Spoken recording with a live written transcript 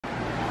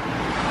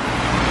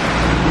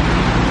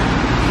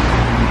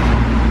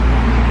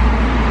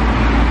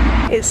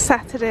It's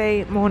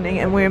Saturday morning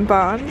and we're in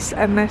Barnes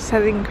and they're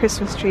selling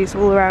Christmas trees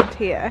all around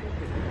here.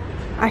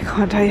 I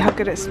can't tell you how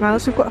good it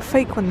smells. We've got a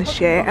fake one this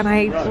year and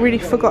I really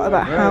forgot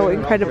about how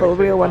incredible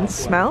real ones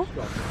smell.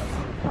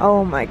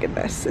 Oh my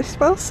goodness, it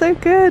smells so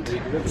good.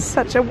 It's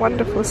such a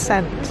wonderful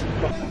scent.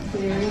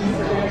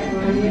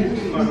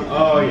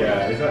 Oh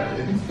yeah, is that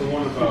it's the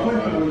one about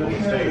on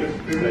stage?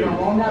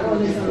 That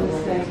one is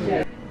on stage,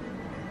 yeah.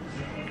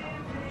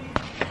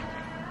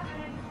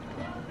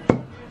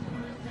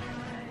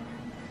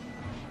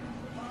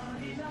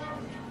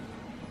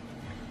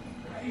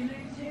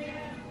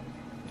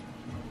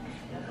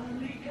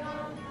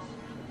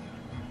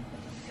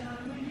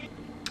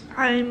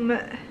 I'm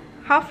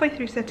halfway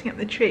through setting up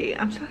the tree.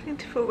 I'm starting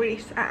to feel really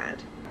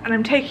sad and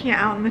I'm taking it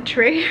out on the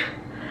tree.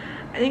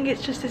 I think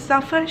it's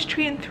our first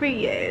tree in 3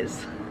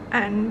 years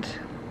and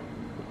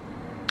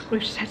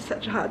we've just had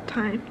such a hard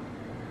time.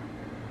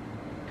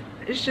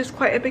 It's just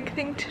quite a big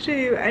thing to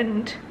do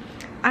and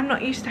I'm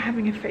not used to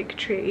having a fake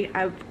tree.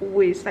 I've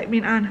always, like me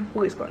and Anne have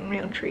always gotten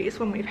real trees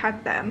when we've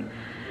had them.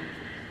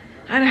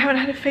 And I haven't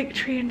had a fake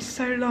tree in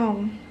so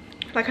long.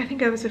 Like I think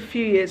there was a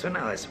few years when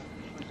I was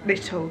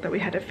little that we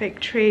had a fake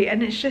tree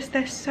and it's just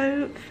they're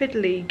so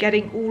fiddly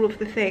getting all of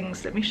the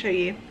things. Let me show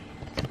you.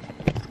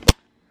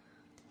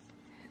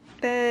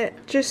 They're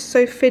just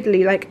so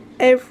fiddly, like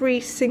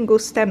every single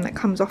stem that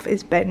comes off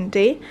is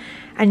bendy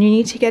and you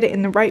need to get it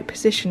in the right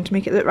position to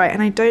make it look right,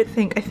 and I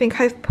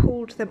think I've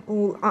pulled them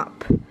all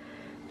up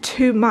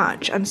too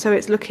much and so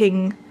it's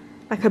looking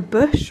like a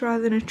bush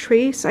rather than a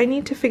tree, so I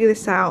need to figure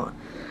this out.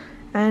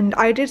 And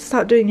I did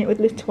start doing it with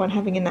little one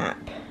having a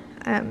nap,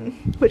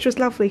 which was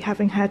lovely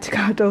having her to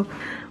cuddle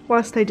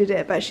whilst I did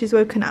it, but she's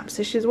woken up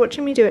so she's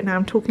watching me do it now.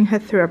 I'm talking her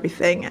through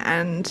everything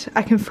and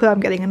I can feel I'm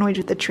getting annoyed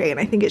with the tree and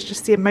I think it's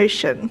just the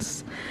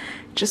emotions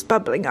just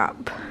bubbling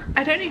up.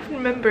 I don't even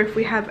remember if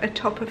we have a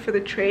topper for the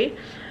tree,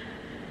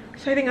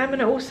 so I think I'm going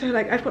to also,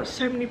 like, I've got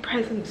so many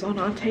presents on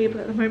our table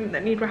at the moment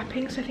that need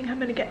wrapping, so I think I'm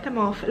going to get them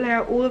off, lay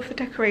out all of the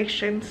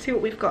decorations, see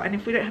what we've got, and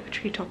if we don't have a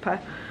tree topper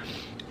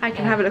I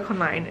can have a look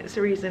online. It's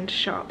a reason to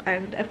shop,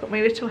 and I've got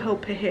my little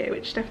helper here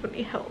which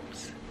definitely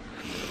helps.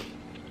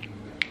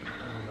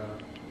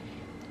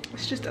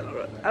 It's just a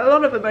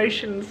lot of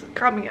emotions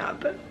coming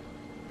up, but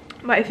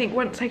I think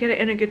once I get it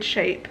in a good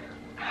shape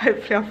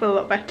hopefully I'll feel a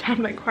lot better.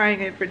 I'm like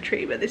crying over a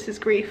tree, but this is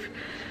grief.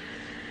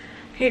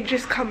 It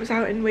just comes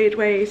out in weird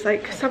ways.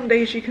 Like some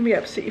days you can be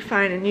absolutely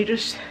fine and you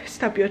just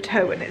stub your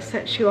toe and it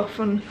sets you off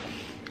on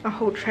a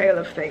whole trail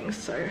of things,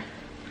 so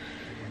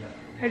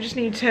I just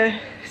need to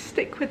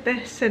stick with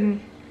this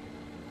and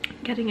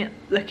getting it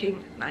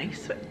looking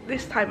nice. But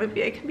this time of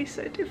year can be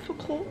so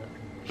difficult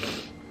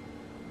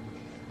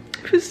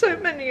for so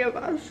many of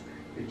us.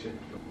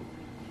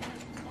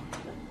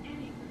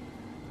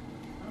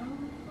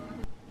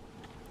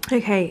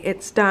 Okay,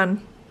 it's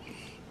done.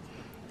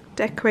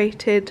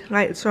 Decorated,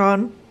 lights are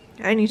on.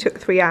 It only took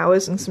 3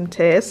 hours and some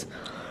tears,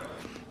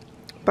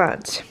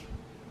 but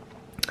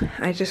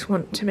I just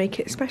want to make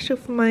it special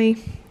for my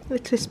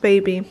littlest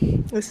baby.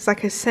 This is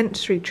like a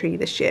sensory tree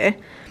this year.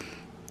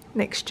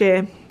 Next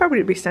year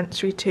probably be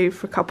sensory too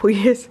for a couple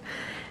years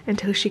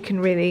until she can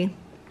really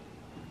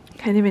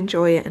kind of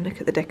enjoy it and look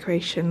at the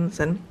decorations,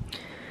 and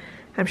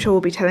I'm sure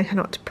we'll be telling her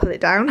not to pull it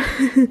down,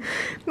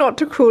 not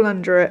to crawl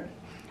under it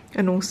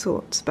and all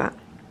sorts, but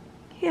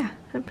yeah,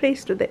 I'm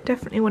pleased with it.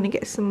 Definitely want to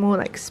get some more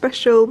like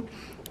special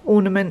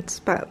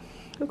ornaments, but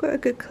we've got a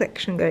good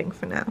collection going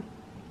for now.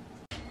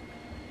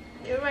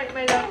 You're right,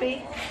 my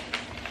lovey.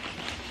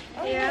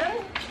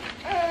 Yeah?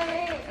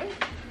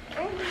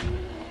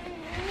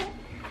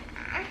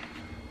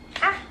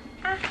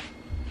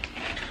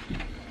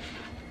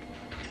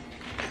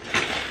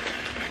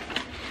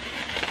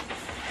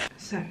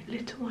 So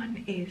little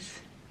one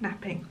is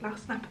napping,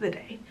 last nap of the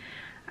day.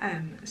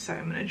 So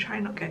I'm going to try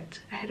not get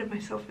ahead of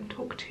myself and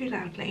talk too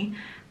loudly,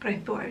 but I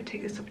thought I would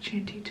take this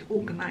opportunity to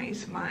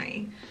organise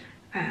my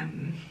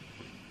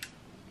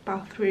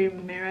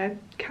bathroom mirror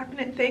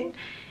cabinet thing.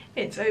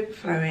 It's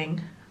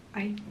overflowing.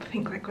 I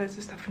think like loads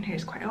of stuff in here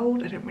is quite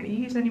old, I don't really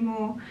use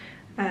anymore,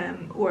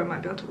 or I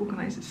might be able to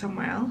organise it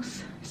somewhere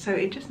else. So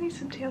it just needs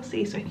some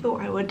TLC, so I thought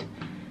I would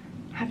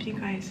have you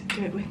guys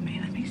do it with me.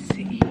 Let me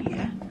see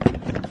here.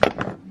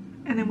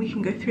 And then we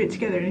can go through it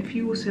together, and if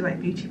you also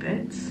like beauty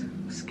bits,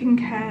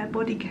 skincare,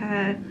 body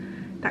care,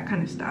 that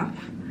kind of stuff,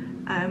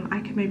 I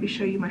can maybe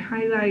show you my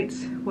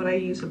highlights, what I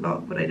use a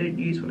lot, what I don't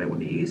use, what I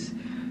want to use.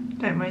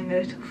 Don't mind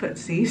the little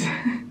footsies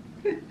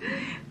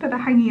that are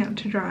hanging out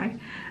to dry.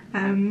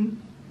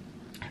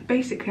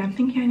 Basically I'm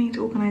thinking I need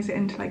to organise it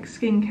into like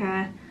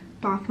skincare,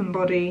 bath and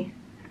body,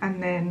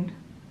 and then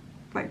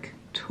like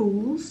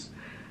tools.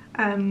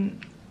 I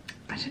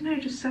don't know,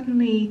 just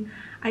suddenly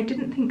I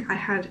didn't think I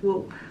had,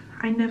 well,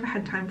 I never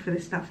had time for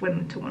this stuff when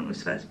little one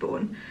was first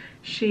born.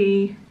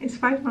 She is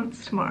 5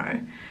 months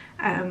tomorrow,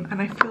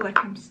 and I feel like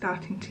I'm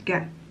starting to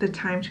get the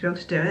time to be able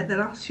to do it. The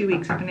last few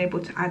weeks I've been able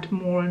to add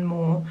more and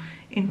more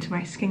into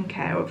my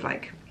skincare, of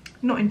like,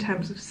 not in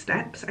terms of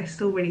steps, I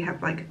still really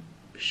have like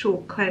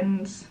short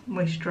cleanse,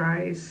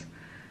 moisturise,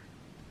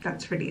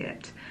 that's really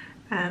it.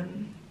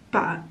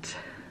 but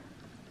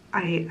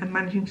I am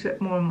managing to do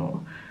it more and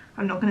more.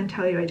 I'm not going to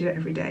tell you I do it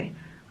every day.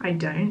 I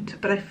don't,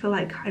 but I feel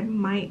like I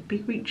might be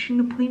reaching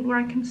a point where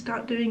I can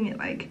start doing it,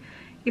 like,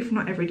 if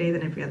not every day,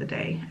 then every other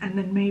day. And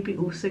then maybe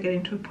also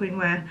getting to a point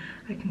where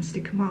I can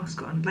stick a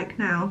mask on. Like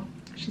now,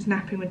 she's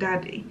napping with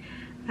Daddy.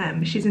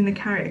 She's in the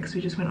carrier because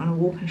we just went on a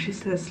walk and she's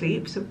still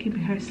asleep, so we're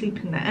keeping her asleep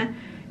in there.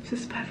 So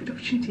it's a perfect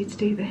opportunity to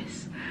do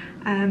this.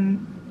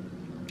 And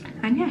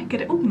yeah,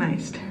 get it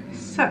organised.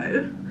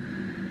 So,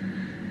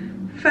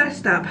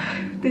 first up,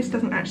 this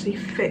doesn't actually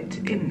fit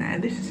in there.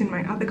 This is in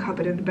my other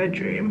cupboard in the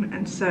bedroom,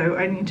 and so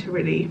I need to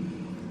really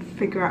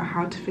figure out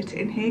how to fit it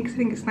in here, because I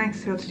think it's nice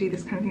to be able to do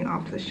this kind of thing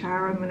after the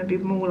shower. I'm going to be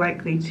more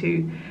likely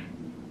to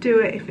do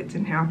it if it's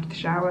in here after the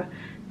shower.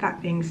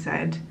 That being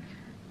said,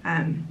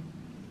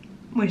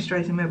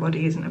 moisturising my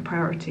body isn't a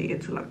priority,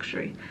 it's a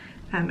luxury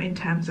in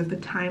terms of the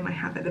time I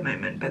have at the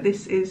moment. But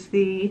this is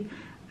the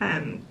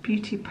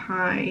Beauty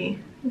Pie,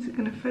 is it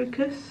going to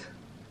focus?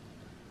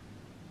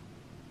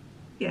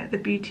 Yeah, the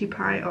Beauty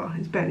Pie, oh,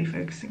 it's barely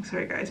focusing,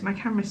 sorry guys, my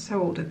camera's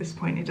so old at this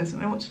point it doesn't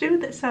know what to do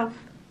with itself.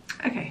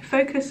 Okay,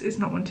 focus is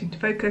not wanting to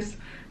focus.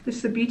 This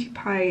is the Beauty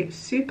Pie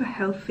Super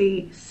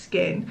Healthy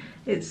Skin.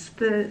 It's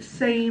the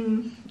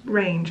same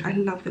range, I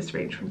love this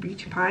range from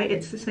Beauty Pie,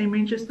 it's the same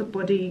range as the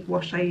body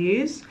wash I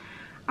use.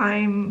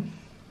 I'm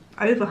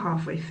over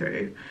halfway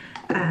through,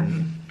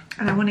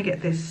 and I want to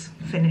get this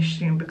finished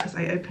soon because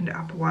I opened it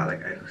up a while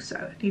ago, so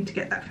I need to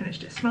get that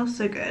finished. It smells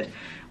so good.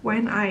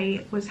 When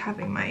I was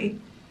having my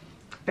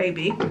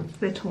baby,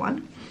 little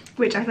one,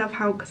 which I love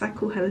how, because I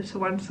call her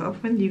little one so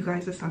often, you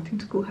guys are starting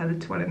to call her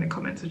little one in the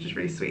comments, which is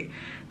really sweet.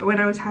 But when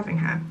I was having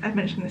her, I've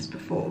mentioned this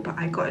before, but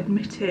I got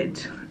admitted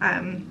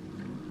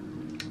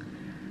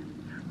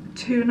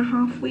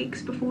 2.5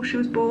 weeks before she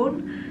was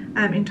born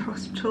into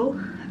hospital,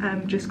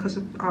 just because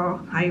of our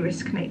high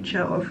risk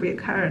nature of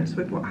reoccurrence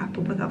with what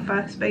happened with our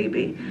first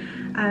baby,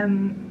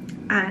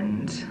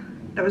 and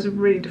that was a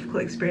really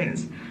difficult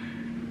experience.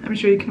 I'm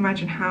sure you can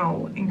imagine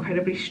how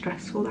incredibly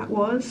stressful that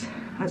was.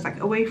 I was like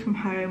away from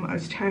home, I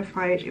was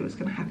terrified it was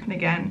going to happen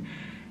again.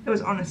 It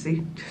was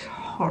honestly just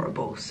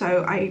horrible.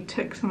 So I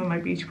took some of my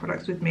beauty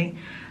products with me.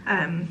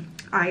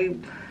 I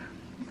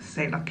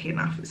say lucky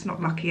enough, it's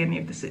not lucky any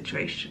of the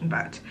situation,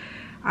 but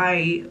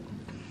I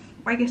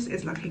guess it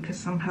is lucky because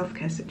some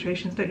healthcare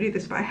situations don't do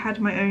this, but I had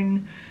my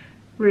own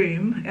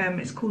room,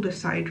 it's called a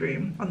side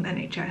room on the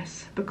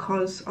NHS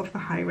because of the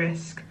high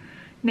risk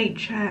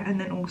nature,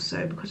 and then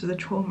also because of the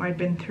trauma I'd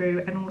been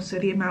through, and also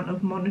the amount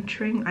of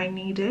monitoring I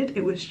needed.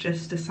 It was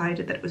just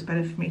decided that it was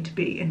better for me to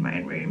be in my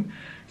own room,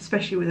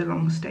 especially with a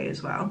long stay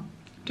as well.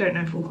 Don't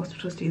know if all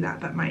hospitals do that,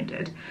 but mine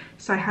did.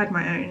 So I had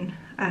my own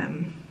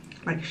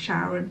like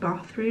shower and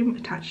bathroom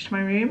attached to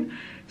my room,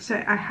 so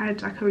I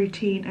had like a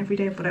routine every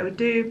day of what I would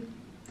do,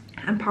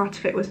 and part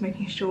of it was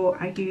making sure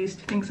I used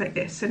things like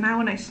this. So now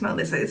when I smell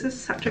this, like, this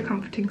is such a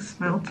comforting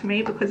smell to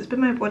me because it's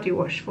been my body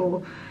wash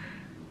for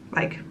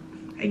like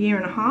a 1.5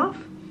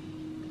 years,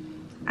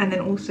 and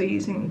then also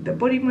using the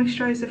body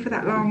moisturizer for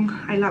that long.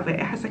 I love it.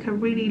 It has like a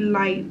really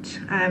light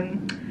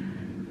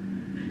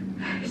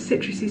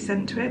citrusy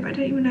scent to it, but I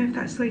don't even know if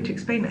that's the way to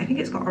explain it. I think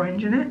it's got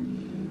orange in it.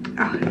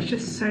 Oh, it's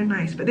just so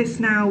nice. But this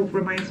now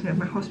reminds me of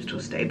my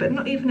hospital stay, but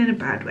not even in a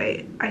bad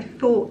way. I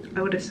thought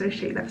I would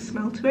associate that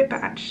smell to it,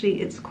 but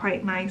actually it's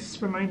quite nice,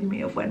 reminding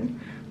me of when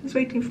I was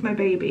waiting for my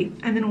baby,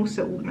 and then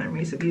also all the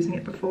memories of using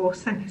it before.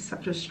 Scent is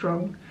such a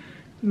strong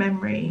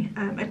memory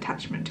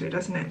attachment to it,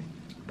 doesn't it?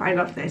 But I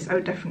love this. I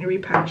would definitely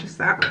repurchase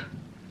that.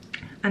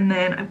 And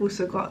then I've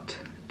also got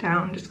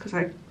down, just because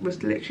I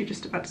was literally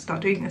just about to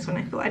start doing this when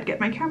I thought I'd get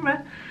my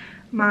camera,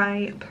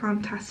 my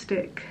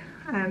Plantastic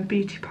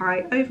Beauty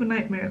Pie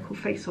Overnight Miracle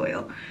Face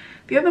Oil.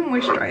 The other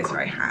moisturizer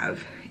I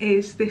have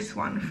is this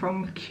one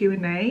from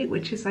Q&A,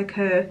 which is like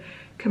a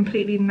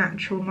completely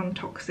natural,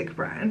 non-toxic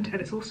brand,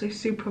 and it's also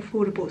super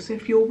affordable. So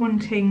if you're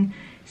wanting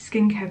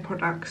skincare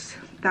products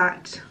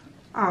that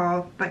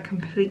are like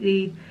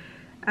completely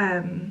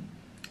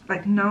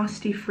like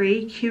nasty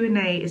free,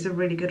 Q&A is a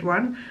really good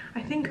one.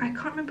 I think, I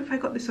can't remember if I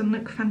got this on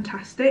Look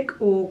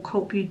Fantastic or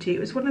Cult Beauty. It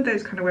was one of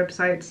those kind of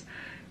websites.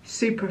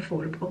 Super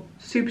affordable,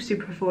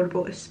 super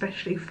affordable,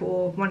 especially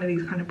for one of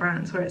these kind of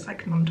brands where it's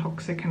like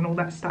non-toxic and all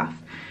that stuff.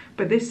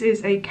 But this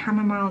is a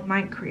chamomile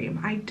night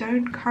cream. I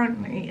don't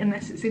currently,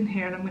 unless it's in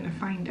here and I'm going to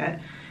find it,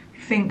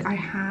 think I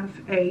have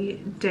a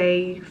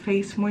day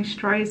face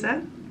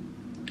moisturizer,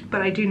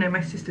 but I do know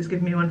my sister's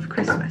given me one for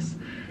Christmas,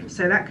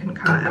 so that can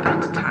come at a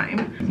better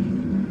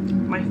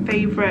time. My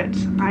favourite,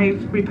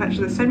 I've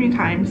repurchased this so many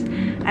times,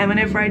 and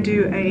whenever I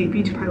do a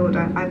Beauty Pie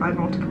order I buy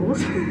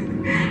multiples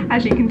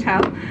as you can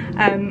tell.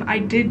 I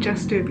did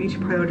just do a Beauty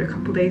Pie order a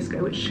couple days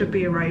ago, which should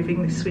be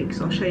arriving this week,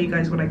 so I'll show you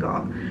guys what I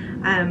got.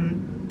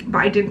 But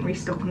I didn't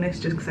restock on this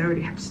just because I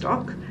already have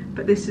stock.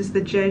 But this is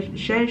the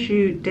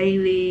Jeju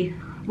Daily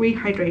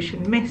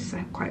Rehydration Mist.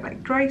 I quite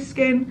like dry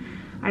skin.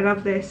 I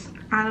love this.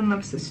 Alan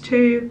loves this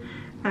too.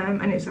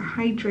 And it's a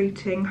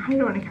hydrating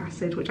hyaluronic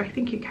acid, which I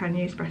think you can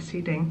use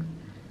breastfeeding.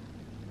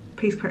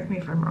 Please correct me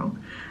if I'm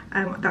wrong.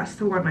 That's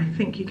the one I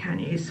think you can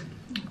use.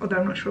 although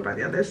I'm not sure about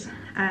the others.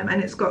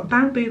 And it's got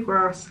bamboo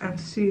grass and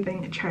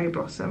soothing cherry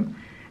blossom.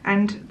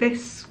 And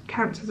this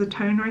counts as a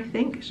toner, I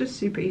think. It's just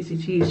super easy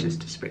to use,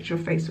 just to spritz your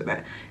face with it.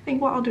 I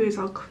think what I'll do is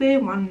I'll clear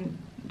one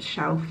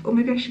shelf, or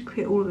maybe I should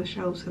clear all of the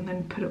shelves and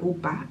then put it all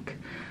back.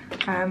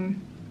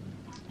 And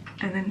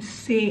then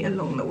see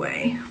along the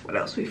way what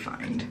else we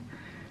find.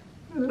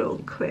 A little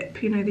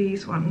clip, you know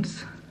these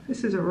ones.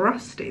 This is a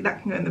rusty,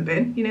 that can go in the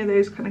bin. You know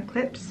those kind of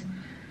clips?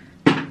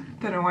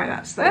 Don't know why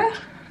that's there.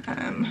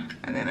 And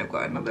then I've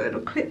got another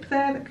little clip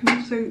there that can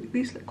also,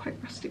 these look quite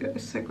rusty, but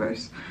it's so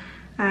gross.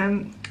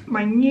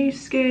 My New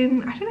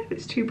Skin, I don't know if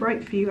it's too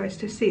bright for you guys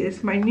to see, this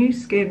is my New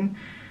Skin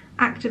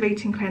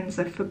activating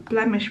cleanser for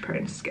blemish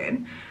prone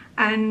skin.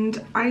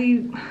 And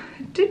I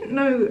didn't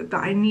know that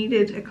I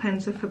needed a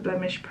cleanser for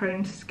blemish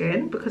prone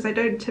skin because I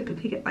don't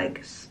typically get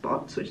like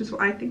spots, which is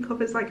what I think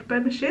of as like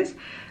blemishes,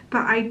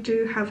 but I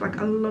do have like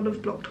a lot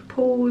of blocked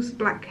pores,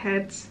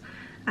 blackheads,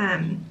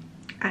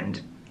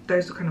 and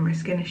those are kind of my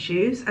skin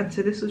issues, and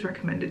so this was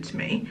recommended to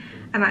me,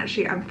 and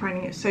actually I'm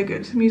finding it so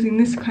good. So I'm using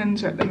this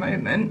cleanser at the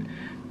moment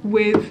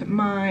with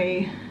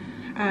my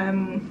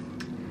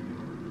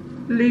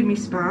Lumi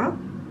Spa,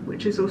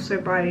 which is also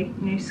by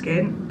New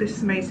Skin. This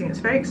is amazing. It's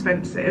very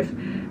expensive,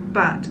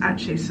 but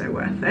actually so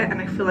worth it,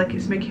 and I feel like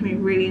it's making me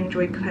really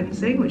enjoy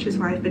cleansing, which is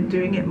why I've been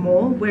doing it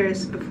more,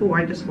 whereas before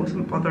I just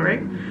wasn't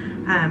bothering.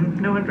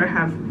 No wonder I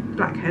have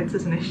blackheads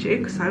as an issue,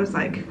 because I was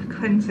like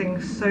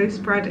cleansing so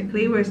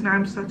sporadically, whereas now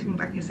I'm starting,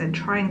 like I said,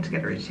 trying to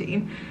get a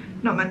routine,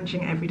 not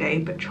managing it every day,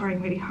 but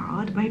trying really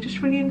hard, and I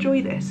just really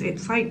enjoy this.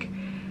 It's like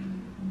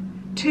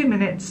 2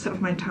 minutes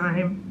of my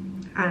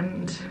time,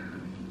 and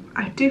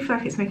I do feel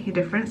like it's making a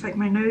difference. Like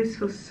my nose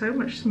feels so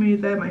much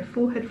smoother, my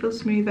forehead feels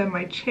smoother,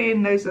 my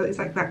chin, those are, it's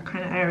like that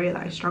kind of area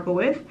that I struggle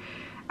with.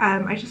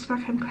 I just feel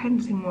like I'm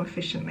cleansing more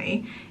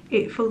efficiently.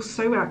 It feels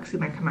so relaxing,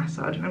 like a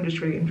massage, and I'm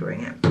just really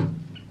enjoying it.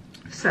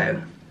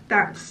 So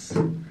that's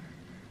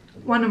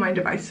one of my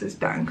devices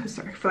done, because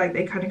I feel like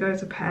they kind of go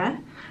as a pair,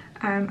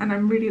 and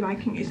I'm really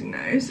liking using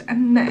those.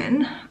 And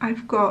then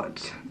I've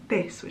got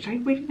this, which I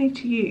really need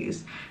to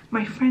use.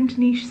 My friend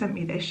Niche sent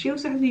me this. She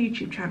also has a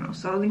YouTube channel,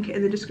 so I'll link it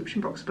in the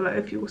description box below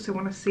if you also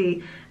want to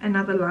see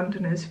another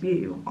Londoner's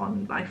view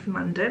on life in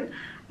London.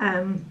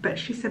 But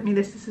she sent me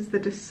this. This is the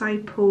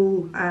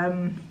Disciple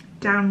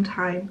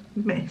Downtime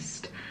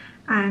Mist,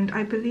 and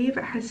I believe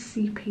it has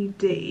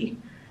CPD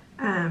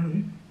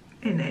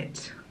in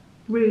it.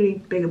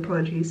 Really big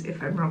apologies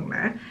if I'm wrong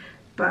there,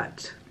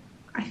 but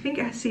I think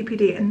it has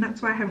CPD, and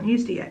that's why I haven't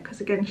used it yet,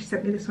 because again she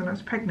sent me this when I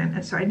was pregnant,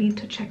 and so I need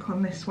to check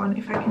on this one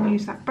if I can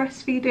use that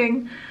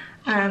breastfeeding.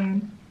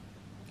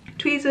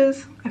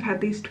 Tweezers, I've had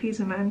these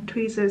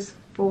tweezers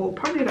for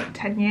probably about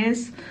 10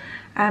 years.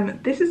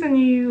 This is a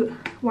new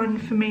one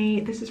for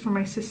me. This is from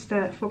my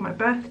sister for my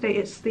birthday.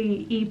 It's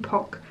the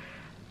Epoch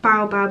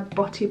Baobab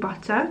Body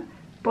Butter,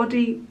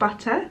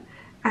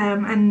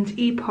 and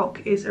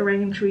Epoch is a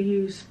range we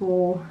use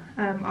for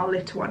our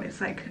little one. It's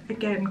like,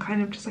 again,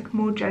 kind of just like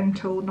more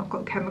gentle, not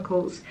got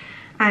chemicals,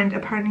 and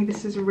apparently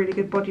this is a really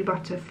good body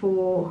butter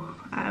for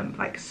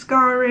like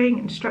scarring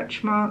and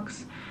stretch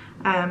marks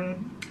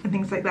and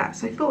things like that.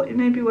 So I thought it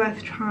may be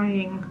worth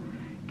trying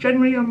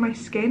generally on my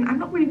skin. I'm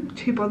not really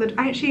too bothered.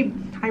 I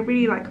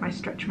really like my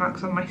stretch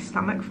marks on my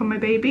stomach for my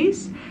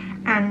babies,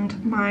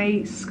 and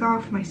my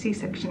scar for my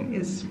C-section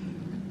is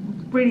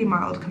really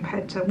mild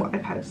compared to what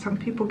I've had some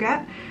people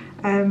get.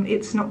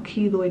 It's not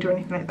keloid or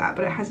anything like that,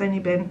 but it has only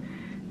been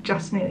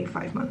just nearly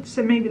 5 months,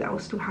 so maybe that will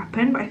still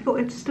happen, but I thought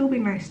it'd still be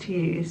nice to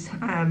use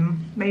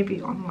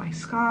maybe on my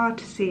scar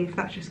to see if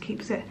that just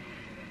keeps it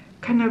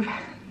kind of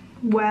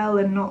well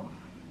and not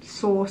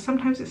sore.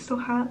 Sometimes it still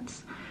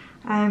hurts,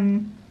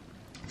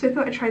 so I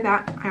thought I'd try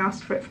that. I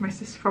asked for it from my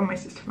sister for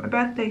my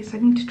birthday, so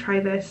I need to try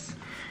this.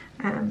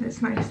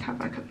 It's nice to have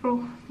like a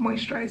little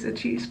moisturiser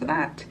to use for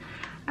that.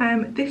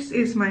 This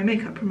is my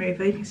makeup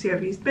remover. You can see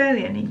I've used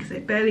barely any because I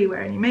barely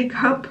wear any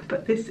makeup,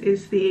 but this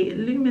is the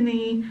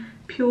Lumini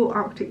Pure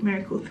Arctic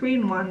Miracle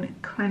 3-in-1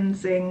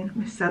 Cleansing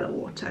Micellar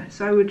Water.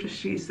 So I would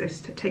just use this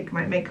to take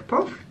my makeup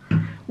off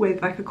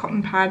with like a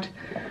cotton pad.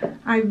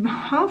 I'm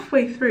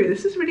halfway through.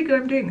 This is really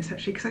good I'm doing this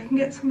actually, because I can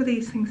get some of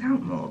these things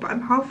out more, but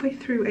I'm halfway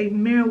through a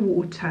Mirror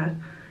Water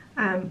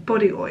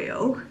body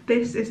oil.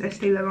 This is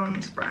Estee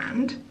Lauder's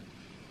brand.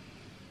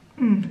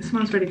 It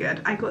smells really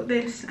good. I got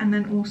this and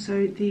then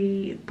also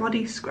the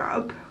body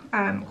scrub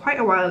quite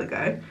a while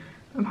ago.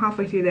 I'm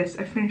halfway through this.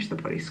 I finished the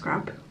body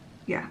scrub.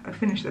 Yeah, I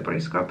finished the body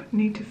scrub.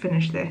 Need to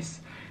finish this.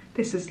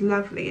 This is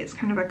lovely. It's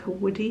kind of like a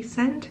woody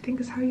scent, I think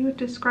is how you would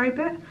describe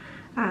it.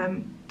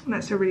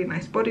 That's a really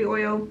nice body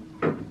oil.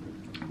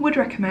 Would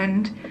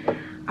recommend.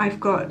 I've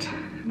got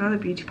another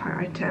beauty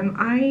pie item.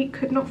 I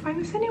could not find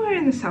this anywhere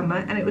in the summer,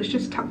 and it was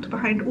just tucked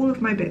behind all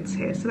of my bits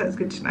here, so that's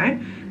good to know.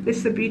 This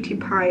is the Beauty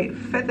Pie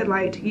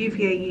Featherlight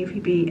UVA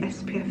UVB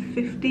SPF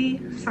 50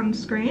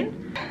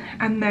 sunscreen,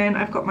 and then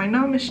I've got my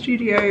Nama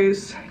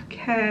Studios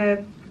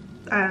care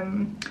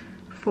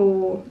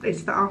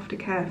it's the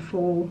aftercare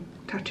for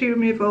tattoo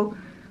removal.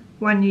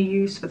 One you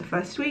use for the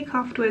first week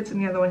afterwards,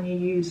 and the other one you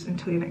use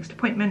until your next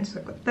appointment, so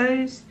I've got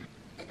those.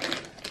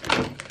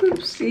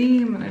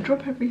 Oopsie, I'm gonna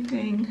drop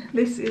everything.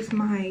 This is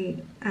my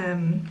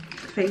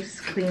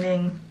face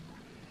cleaning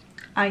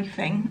eye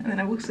thing, and then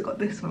I've also got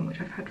this one which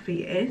I've had for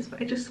years,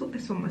 but I just thought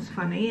this one was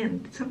funny,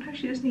 and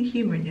sometimes you just need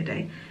humour in your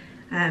day.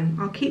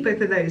 I'll keep both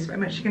of those, but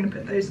I'm actually going to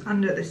put those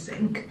under the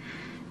sink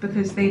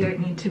because they don't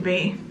need to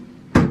be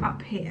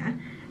up here.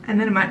 And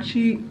then I'm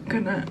actually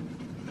gonna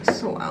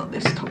sort out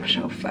this top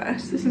shelf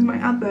first. This is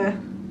my other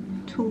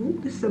tool.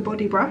 This is a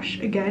body brush.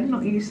 Again,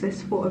 not used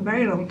this for a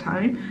very long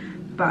time,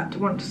 but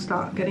want to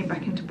start getting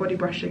back into body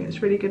brushing.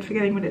 It's really good for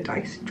getting rid of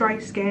dry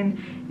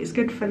skin. It's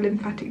good for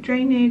lymphatic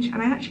drainage,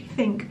 and I actually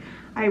think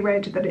I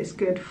read that it's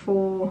good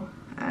for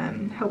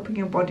helping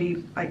your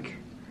body, like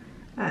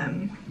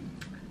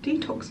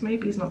detox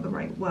maybe is not the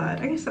right word.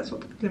 I guess that's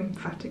what the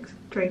lymphatic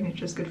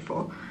drainage is good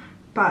for.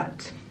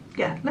 But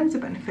yeah, loads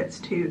of benefits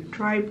to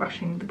dry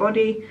brushing the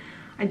body.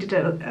 I did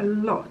it a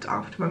lot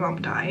after my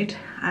mum died,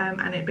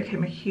 and it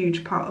became a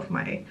huge part of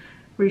my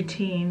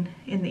routine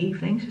in the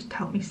evenings, just to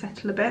help me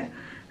settle a bit.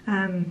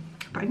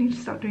 But I need to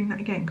start doing that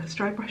again because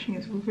dry brushing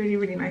is a really,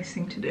 really nice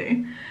thing to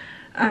do.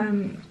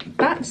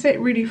 That's it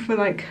really for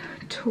like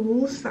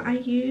tools that I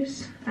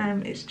use.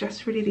 It's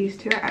just really these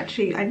two.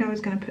 Actually, I know I was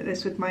going to put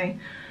this with my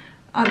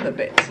other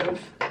bits of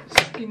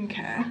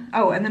skincare.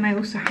 Oh, and then I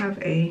also have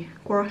a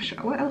gua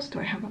sha. What else do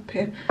I have up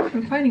here?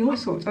 I'm finding all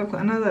sorts. I've got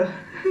another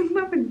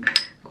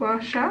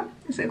gua sha.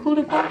 Is it called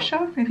a gua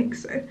sha? I think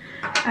so.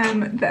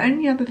 The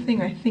only other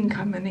thing I think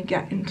I'm going to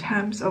get in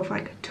terms of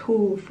like a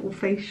tool for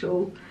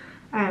facial,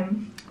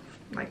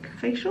 like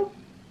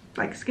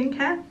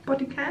skincare,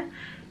 body care,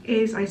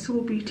 is I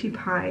saw Beauty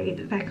Pie.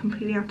 They're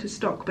completely out of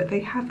stock, but they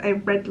have a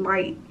red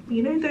light,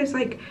 you know those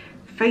like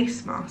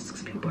face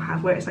masks people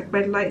have where it's like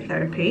red light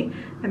therapy.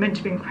 They're meant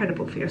to be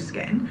incredible for your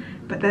skin,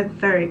 but they're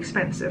very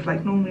expensive,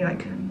 like normally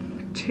like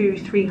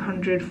 200,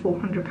 300,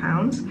 400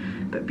 pounds.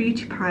 But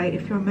Beauty Pie,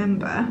 if you're a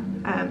member,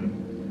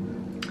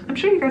 I'm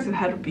sure you guys have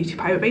heard of Beauty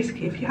Pie, but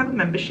basically if you have a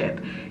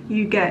membership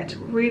you get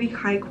really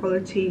high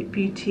quality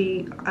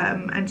beauty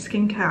and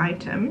skincare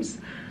items,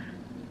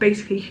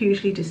 basically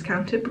hugely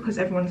discounted because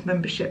everyone's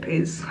membership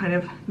is kind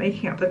of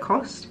making up the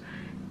cost.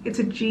 It's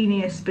a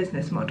genius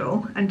business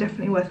model and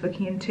definitely worth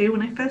looking into.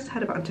 When I first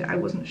heard about it I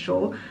wasn't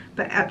sure,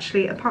 but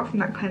actually apart from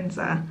that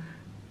cleanser,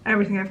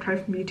 everything I've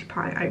tried from Beauty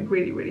Pie I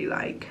really, really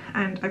like.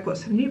 And I've got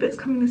some new bits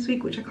coming this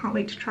week which I can't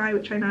wait to try,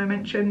 which I know I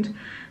mentioned,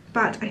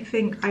 but I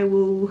think I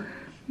will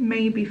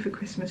maybe for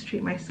Christmas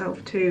treat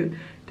myself to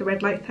the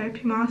red light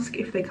therapy mask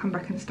if they come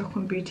back in stock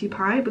on Beauty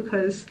Pie,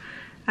 because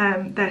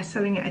they're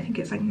selling it, I think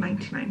it's like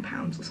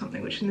 £99 or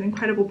something, which is an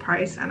incredible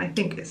price, and I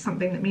think it's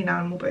something that me and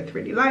Alan will both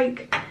really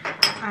like,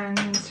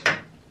 and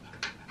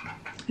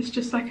it's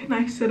just like a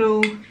nice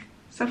little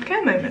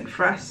self-care moment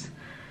for us.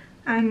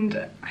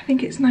 And I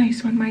think it's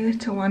nice when my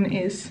little one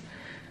is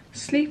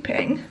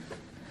sleeping.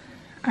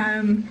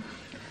 I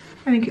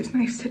think it's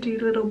nice to do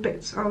little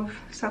bits of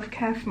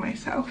self-care for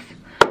myself,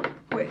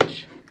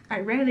 which I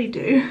rarely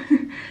do,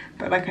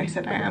 but like I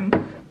said, I am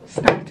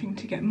starting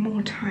to get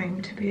more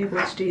time to be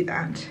able to do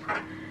that.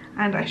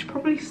 And I should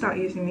probably start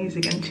using these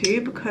again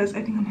too, because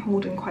I think I'm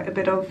holding quite a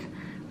bit of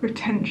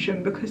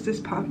retention because this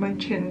part of my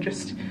chin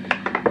just,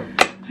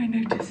 I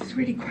notice, is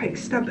really quite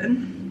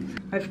stubborn.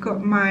 I've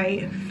got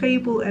my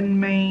Fable and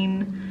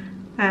Mane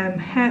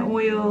hair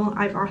oil.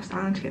 I've asked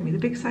Alan to get me the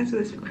big size of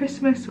this for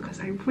Christmas because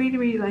I really,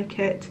 really like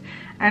it,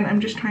 and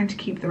I'm just trying to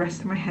keep the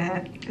rest of my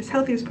hair as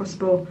healthy as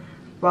possible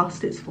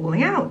whilst it's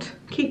falling out.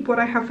 Keep what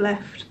I have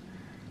left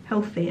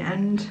healthy,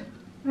 and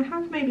I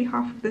have maybe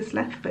half of this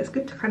left, but it's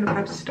good to kind of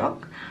have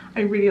stock.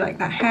 I really like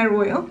that hair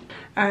oil.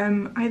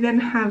 I then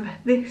have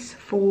this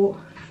for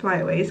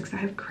flyaways because I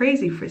have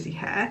crazy frizzy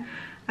hair,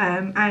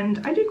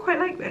 and I do quite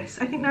like this.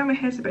 I think now my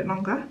hair's a bit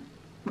longer,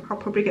 I'll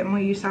probably get more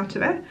use out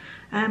of it.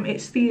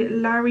 It's the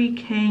Larry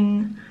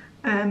King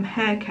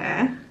hair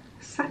care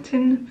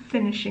satin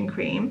finishing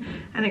cream,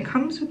 and it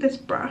comes with this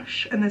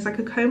brush, and there's like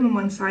a comb on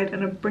one side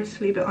and a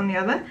bristly bit on the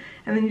other,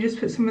 and then you just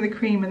put some of the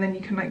cream and then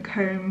you can like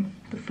comb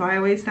the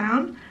flyaways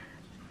down.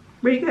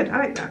 Really good, I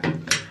like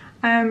that.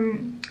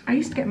 I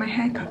used to get my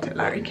hair cut at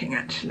Larry King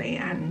actually,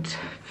 and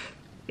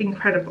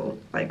incredible,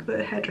 like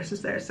the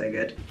hairdressers there are so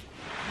good.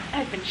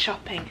 I've been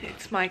shopping,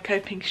 it's my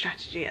coping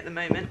strategy at the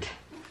moment.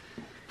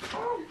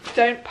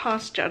 Don't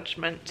pass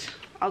judgment.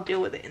 I'll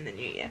deal with it in the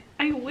new year.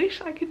 I wish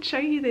I could show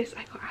you this.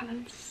 I got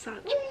Alan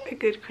such a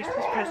good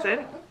Christmas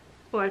present.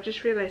 Oh, I've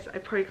just realised I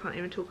probably can't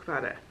even talk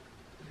about it.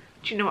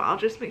 Do you know what? I'll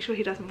just make sure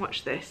he doesn't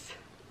watch this.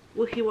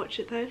 Will he watch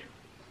it though?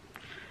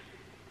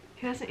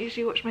 He doesn't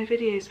usually watch my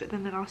videos, but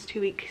then the last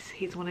 2 weeks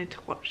he's wanted to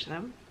watch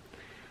them.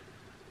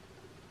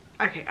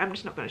 Okay, I'm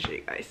just not going to show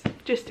you guys,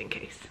 just in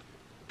case.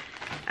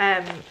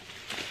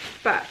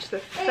 But the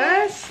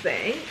first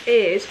thing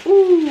is,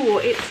 ooh,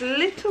 it's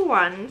Little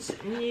One's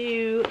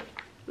new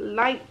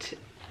light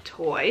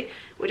toy,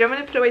 which I'm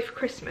going to put away for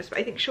Christmas, but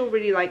I think she'll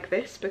really like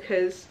this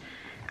because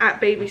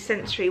at Baby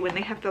Sensory, when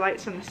they have the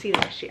lights on the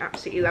ceiling, she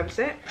absolutely loves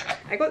it.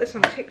 I got this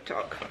on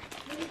TikTok.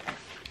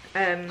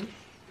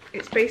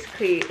 It's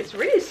basically, it's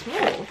really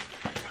small.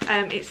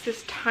 It's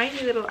this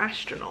tiny little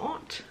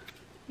astronaut.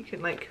 You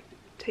can like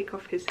take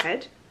off his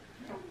head.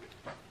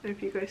 I don't know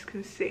if you guys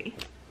can see.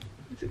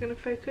 Is it going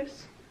to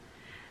focus?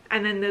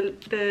 And then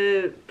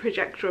the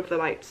projector of the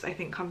lights, I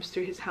think, comes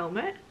through his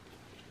helmet.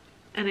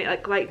 And it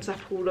like lights up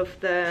all of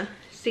the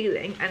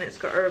ceiling, and it's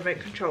got a remote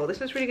control.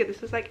 This was really good.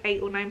 This was like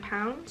 £8 or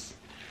 £9.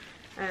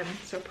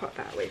 So I'll put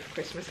that away for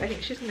Christmas. I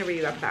think she's going to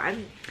really love that.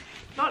 I'm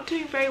not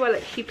doing very well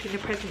at keeping the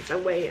presents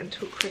away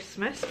until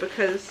Christmas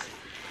because,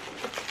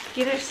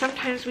 you know,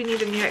 sometimes we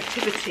need a new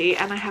activity,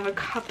 and I have a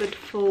cupboard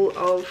full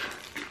of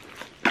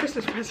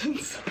Christmas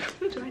presents.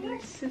 Do I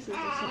need scissors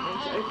or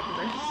something to open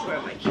this? Where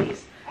are my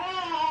keys?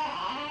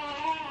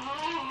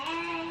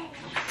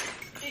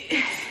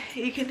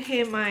 You can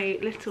hear my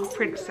little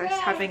princess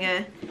having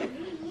a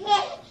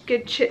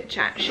good chit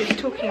chat. She's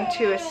talking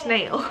to a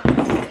snail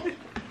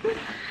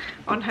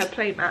on her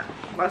playmat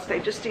whilst I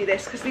just do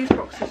this, because these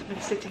boxes have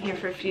been sitting here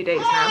for a few days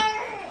now.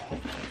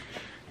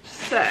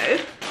 So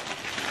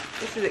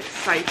this is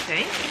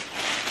exciting.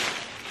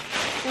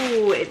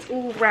 Oh, it's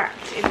all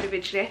wrapped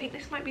individually. I think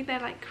this might be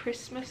their like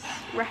Christmas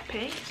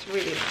wrapping. It's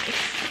really nice.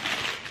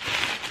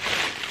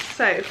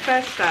 So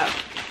first up,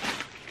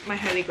 my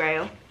holy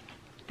grail,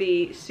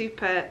 the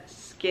super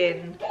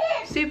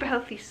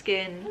healthy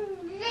skin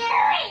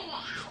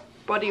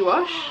body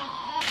wash.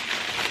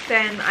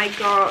 Then I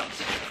got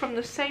from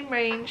the same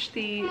range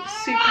the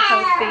super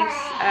healthy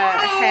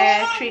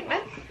hair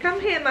treatment. Come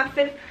here,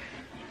 Muffin.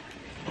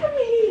 Come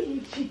here,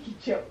 you cheeky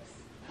chumps.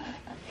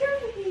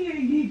 Come here,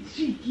 you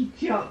cheeky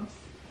chumps.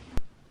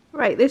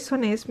 Right, this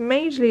one is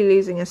majorly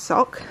losing a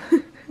sock.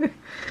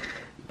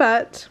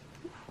 But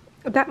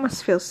that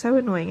must feel so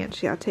annoying.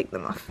 Actually, I'll take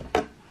them off.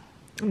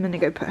 I'm going to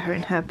go put her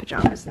in her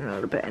pyjamas in a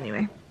little bit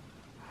anyway.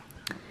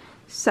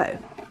 So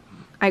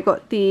I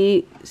got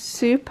the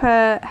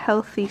super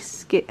healthy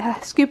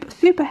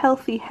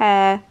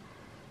hair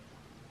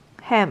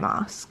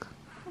mask.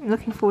 I'm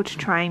looking forward to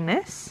trying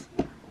this.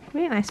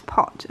 Really nice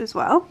pot as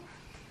well.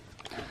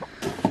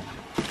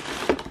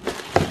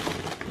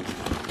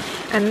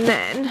 And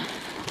then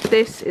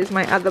this is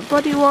my other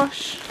body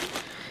wash.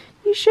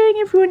 You're showing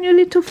everyone your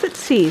little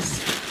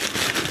footsies.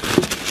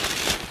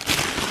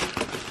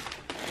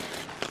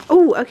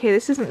 Oh, okay,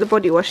 this isn't the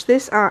body wash.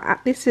 This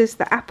is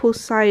the apple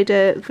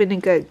cider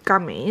vinegar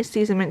gummies.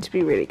 These are meant to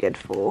be really good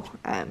for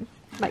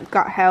like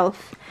gut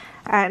health.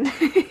 And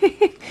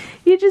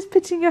you're just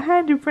putting your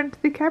hand in front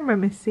of the camera,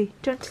 Missy.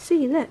 Do you want to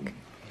see? Look.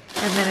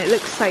 And then it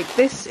looks like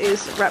this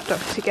is wrapped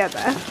up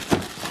together.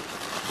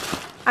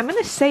 I'm going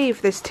to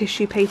save this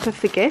tissue paper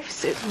for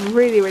gifts. It's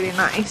really, really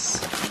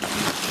nice.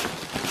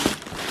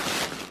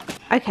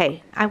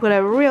 Okay, I've got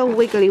a real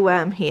wiggly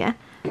worm here.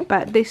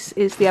 But this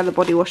is the other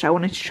body wash I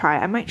wanted to try.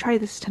 I might try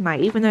this tonight,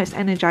 even though it's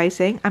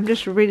energizing. I'm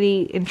just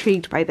really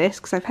intrigued by this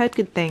because I've heard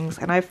good things,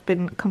 and I've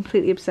been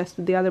completely obsessed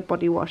with the other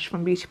body wash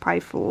from Beauty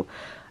Pie for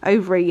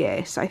over a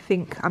year. So I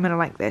think I'm going to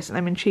like this, and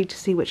I'm intrigued to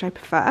see which I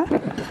prefer.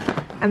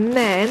 And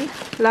then,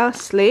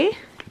 lastly,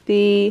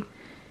 the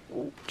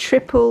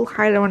triple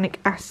hyaluronic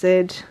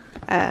acid.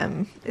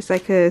 It's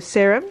like a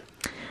serum.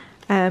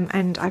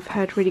 And I've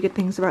heard really good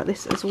things about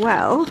this as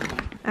well.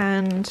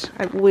 And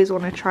I've always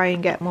want to try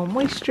and get more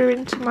moisture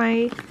into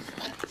my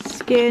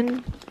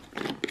skin,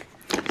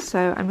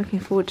 so I'm looking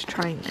forward to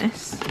trying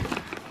this.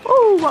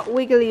 Oh, what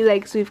wiggly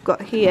legs we've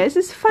got here. Is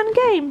this a fun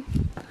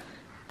game?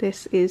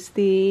 This is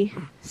the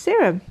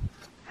serum.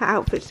 Her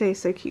outfit today is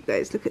so cute,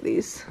 guys. Look at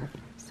these.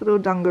 It's a little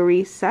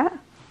dungaree set.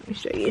 Let me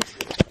show you.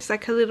 It's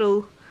like a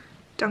little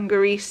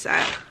dungaree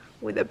set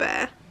with a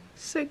bear.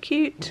 So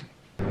cute.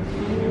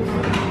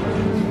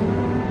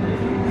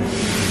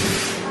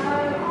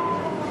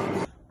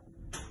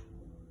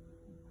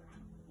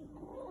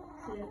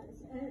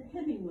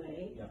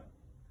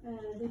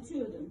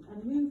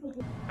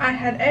 I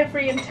had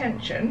every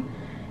intention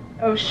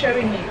of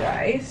showing you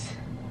guys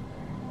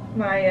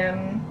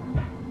my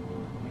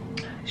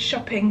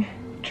shopping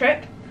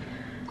trip,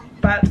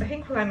 but I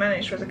think what I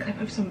managed was a clip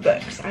of some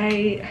books.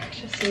 I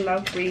just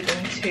love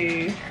reading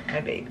to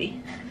my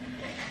baby.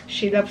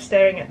 She loves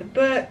staring at the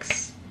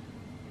books,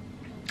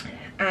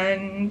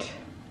 and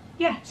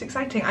yeah, it's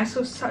exciting. I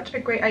saw such a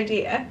great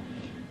idea.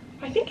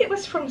 I think it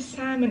was from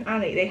Sam and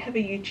Ali. They have a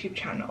YouTube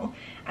channel,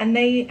 and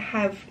they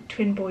have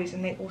twin boys,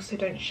 and they also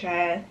don't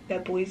share their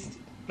boys'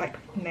 like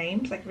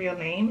names, like real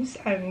names,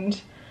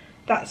 and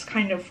that's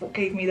kind of what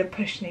gave me the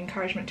push and the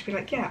encouragement to be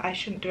like, yeah, I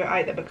shouldn't do it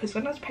either. Because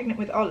when I was pregnant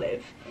with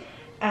Olive,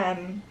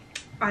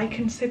 I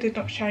considered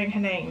not sharing her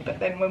name, but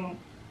then when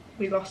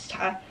we lost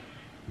her,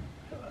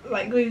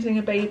 like losing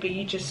a baby,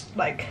 you just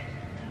like,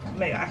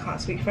 maybe I can't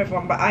speak for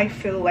everyone, but I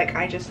feel like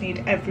I just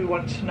need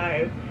everyone to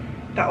know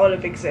that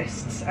Olive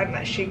exists, and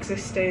that she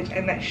existed,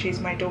 and that she's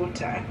my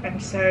daughter.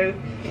 And so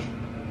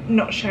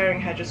not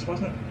sharing her just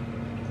wasn't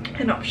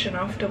an option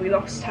after we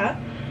lost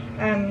her.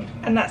 And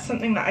that's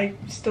something that I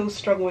still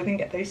struggle with and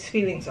get those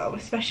feelings of,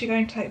 especially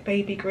going to like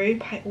baby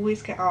group. I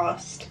always get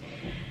asked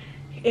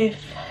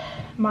if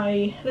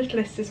my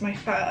littlest is my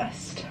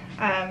first,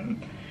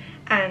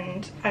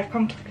 and I've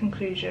come to the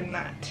conclusion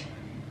that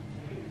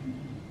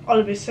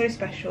Olive is so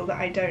special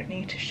that I don't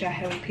need to share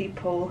her with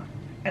people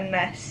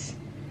unless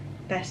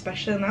they're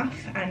special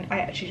enough and I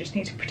actually just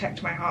need to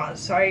protect my heart.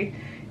 So I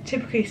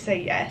typically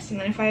say yes, and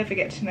then if I ever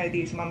get to know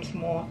these mums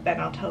more, then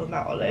I'll tell them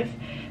about Olive.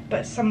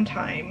 But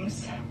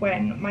sometimes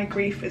when my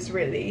grief is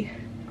really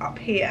up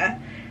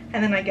here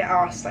and then I get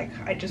asked, like,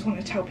 I just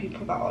want to tell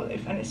people about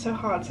Olive, and it's so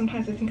hard.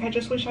 Sometimes I think I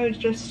just wish I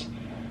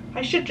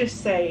should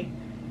just say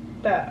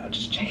that I'm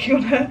just checking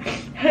on her.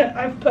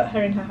 I've put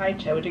her in her high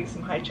chair. We're doing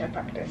some high chair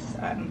practice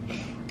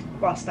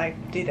whilst I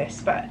do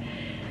this, but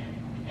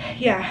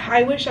yeah,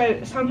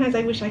 sometimes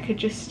I wish I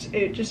could it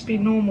would just be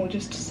normal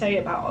just to say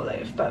about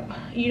Olive, but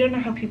you don't know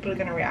how people are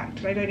going to react,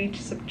 and I don't need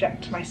to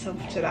subject myself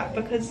to that,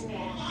 because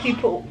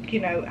people, you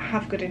know,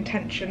 have good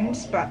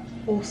intentions but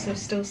also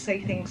still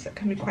say things that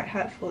can be quite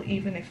hurtful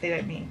even if they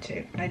don't mean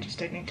to, and I just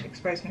don't need to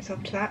expose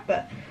myself to that.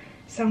 But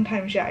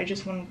sometimes, yeah, I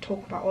just want to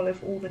talk about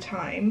Olive all the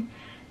time,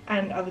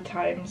 and other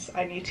times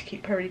I need to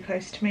keep her really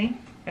close to me,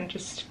 and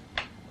just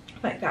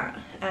like that.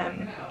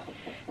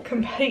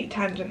 Complete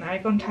tangent there, I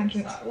go on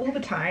tangents all the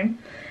time.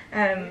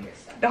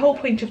 The whole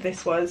point of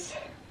this was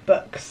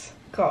books.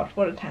 God,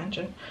 what a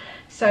tangent.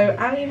 So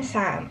Ali and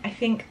Sam, I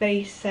think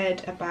they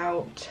said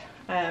about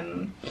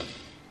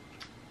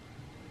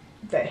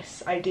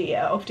this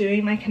idea of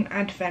doing like an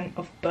advent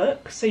of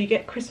books. So you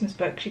get Christmas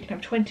books, you can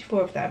have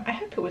 24 of them. I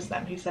hope it was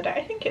them who said it,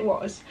 I think it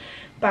was.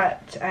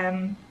 But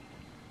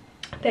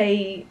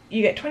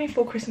you get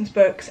 24 Christmas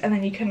books, and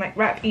then you can like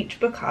wrap each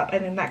book up,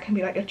 and then that can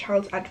be like a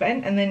child's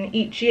advent, and then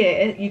each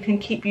year you can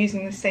keep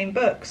using the same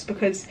books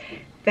because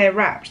they're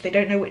wrapped. They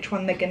don't know which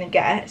one they're going to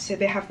get, so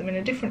they have them in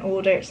a different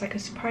order. It's like a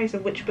surprise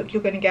of which book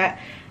you're going to get.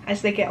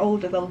 As they get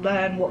older, they'll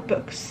learn what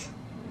books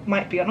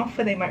might be on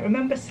offer, they might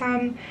remember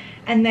some,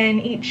 and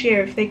then each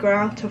year if they grow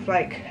out of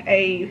like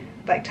a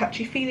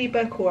touchy-feely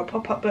book or a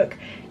pop-up book,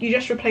 you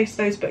just replace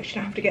those books. You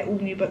don't have to get all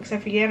new books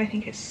every year, and I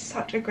think it's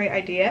such a great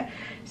idea.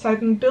 So I've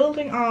been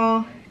building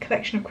our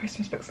collection of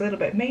Christmas books a little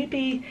bit.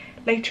 Maybe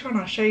later on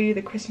I'll show you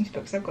the Christmas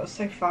books I've got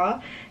so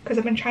far, because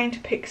I've been trying to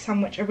pick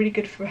some which are really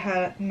good for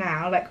her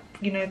now, like,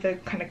 you know, the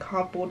kind of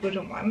cardboard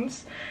wooden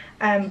ones,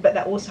 but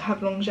that also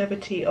have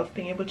longevity of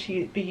being able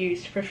to be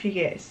used for a few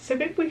years. So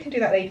maybe we can do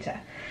that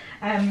later.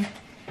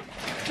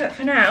 But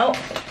for now,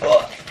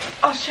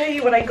 I'll show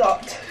you what I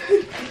got.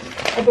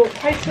 I bought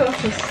quite a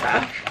lot of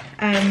stuff.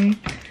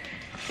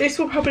 This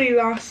will probably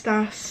last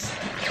us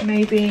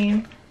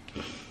maybe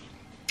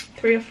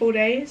 3 or 4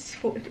 days.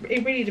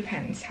 It really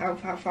depends how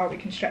far we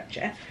can stretch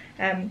it.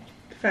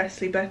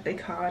 Firstly, birthday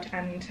card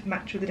and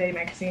Match of the Day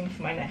magazine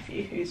for my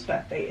nephew, whose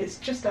birthday is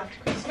just after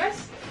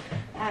Christmas.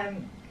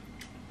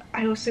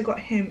 I also got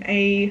him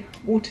a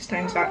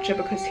Waterstones voucher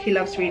because he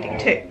loves reading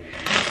too.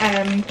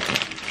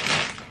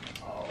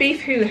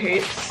 Beef hula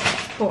hoops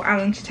for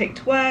Alan to take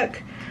to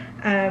work,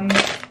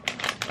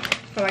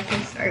 for like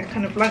a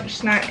kind of lunch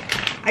snack.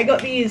 I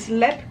got these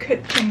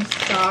Lebkuchen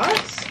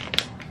stars.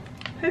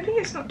 Hoping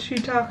it's not too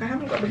dark. I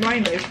haven't got the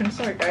blind open,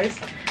 sorry guys.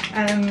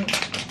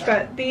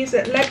 But these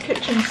are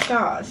Lebkuchen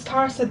stars.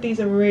 Tara said these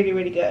are really,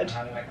 really good.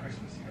 Are they like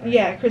Christmassy, right?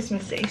 Yeah,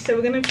 Christmassy. So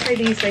we're going to try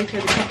these later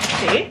with a cup of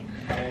tea.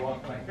 They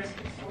want like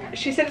biscuits?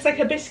 She said it's like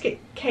a biscuit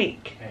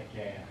cake.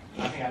 Yeah.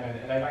 I think I know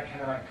that. Are they like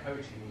kind of like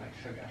coated in like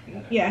sugar?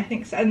 Yeah, I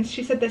think so. And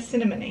she said they're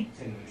cinnamony.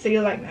 So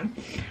you'll like them.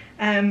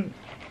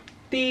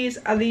 These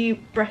are the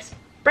breast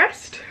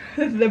breadsticks.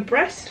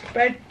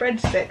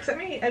 Let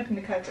me open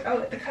the curtain.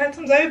 Oh, the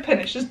curtain's open.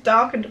 It's just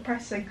dark and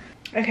depressing.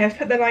 Okay, I've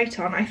put the light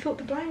on. I thought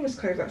the blind was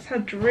closed. That's how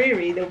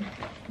dreary the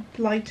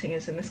lighting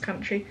is in this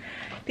country.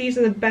 These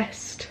are the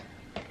best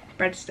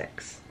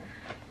breadsticks.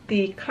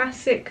 The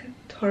classic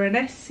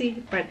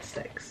Torinese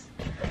breadsticks.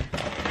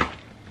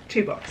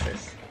 2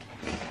 boxes.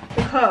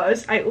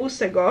 Because I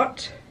also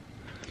got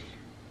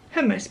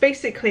hummus.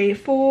 Basically,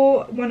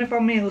 for one of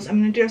our meals, I'm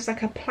going to do just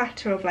like a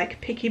platter of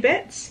like picky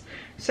bits.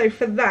 So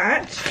for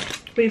that,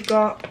 we've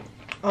got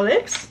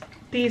olives.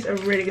 These are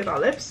really good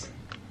olives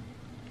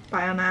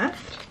by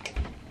Unearthed.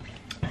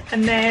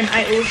 And then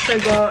I also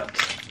got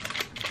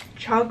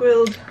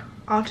char-grilled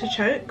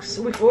artichokes.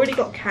 We've already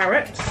got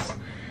carrots.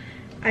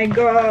 I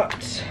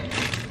got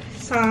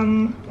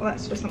some, well,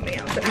 that's for something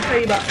else. Let me tell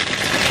you about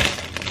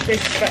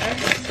this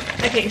first.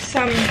 Okay,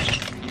 some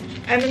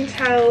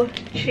Emmental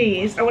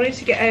cheese. I wanted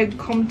to get a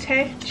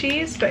Comté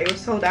cheese, but it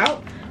was sold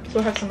out. So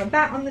we'll have some of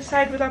that on the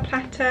side with our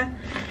platter.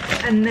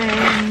 And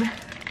then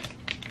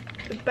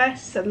the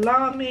best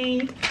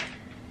salami.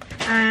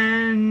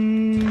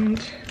 And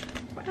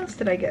what else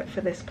did I get for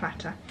this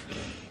platter?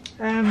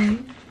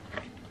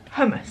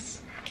 Hummus.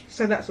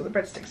 So that's what the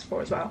breadsticks are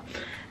for as well.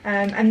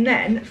 And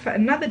then for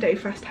another day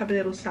for us to have a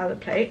little salad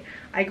plate,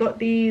 I got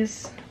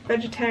these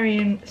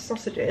vegetarian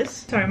sausages.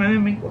 Sorry, my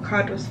memory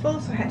card was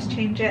full, so I had to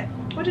change it.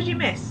 What did you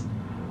miss?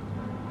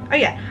 Oh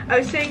yeah, I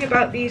was saying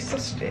about these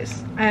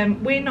sausages.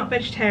 We're not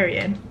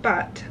vegetarian,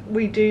 but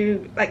we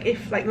do, like,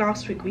 if like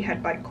last week we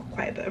had like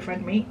quite a bit of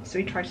red meat, so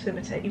we tried to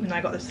limit it, even though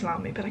I got the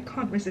salami, but I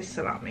can't resist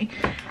salami.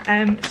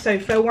 So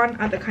for one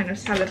other kind of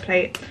salad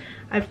plate,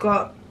 I've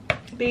got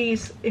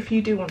these. If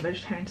you do want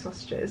vegetarian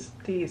sausages,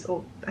 these,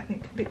 or I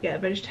think, yeah,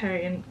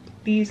 vegetarian,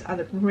 these are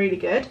really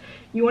good.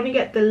 You want to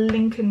get the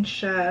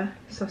Lincolnshire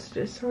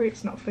sausages. Sorry,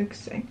 it's not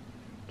focusing.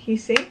 Can you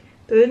see?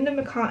 The Linda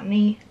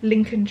McCartney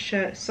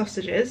Lincolnshire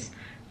sausages.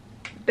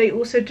 They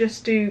also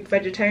just do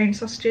vegetarian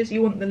sausages.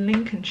 You want the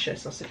Lincolnshire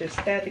sausages,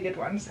 they're the good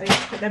ones. I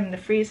just put them in the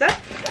freezer.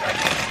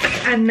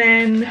 And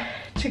then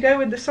to go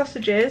with the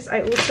sausages,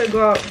 I also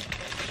got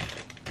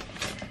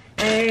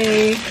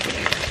a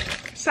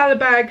salad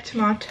bag,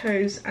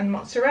 tomatoes and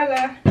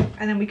mozzarella.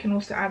 And then we can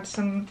also add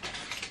some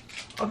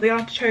of the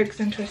artichokes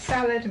into a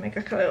salad and make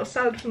like a little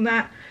salad from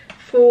that.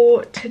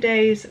 For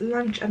today's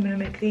lunch, I'm going to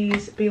make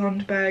these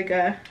Beyond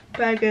Burger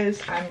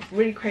burgers. I'm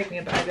really craving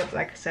a burger, but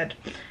like I said,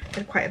 I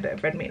had quite a bit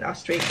of red meat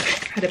last week.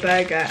 Had a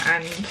burger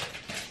and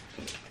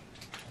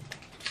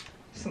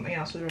something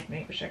else with red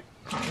meat, which I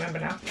can't remember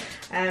now.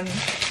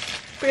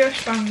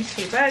 Brioche buns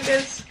for the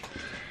burgers.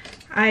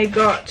 I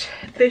got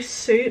this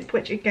soup,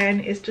 which again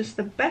is just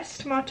the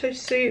best tomato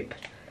soup.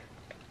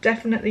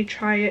 Definitely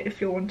try it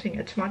if you're wanting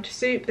a tomato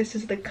soup. This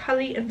is the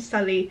Cully and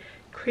Sully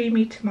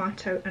creamy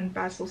tomato and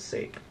basil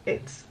soup.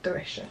 It's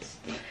delicious.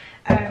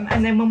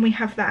 And then when we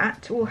have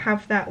that, we'll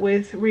have that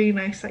with really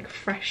nice like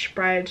fresh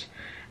bread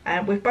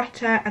with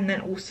butter, and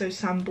then also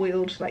some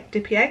boiled like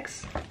dippy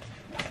eggs.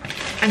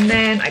 And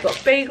then I got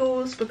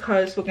bagels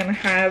because we're gonna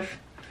have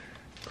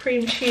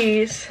cream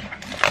cheese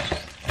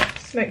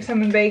smoked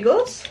salmon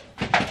bagels.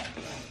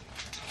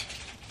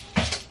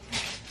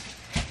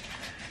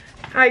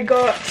 I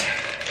got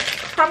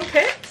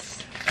crumpets.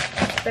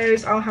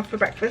 Those I'll have for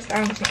breakfast.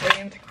 I'm not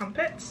really into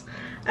crumpets.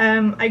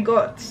 I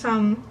got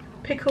some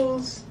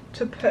pickles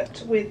to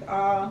put with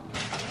our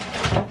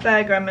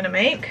burger I'm going to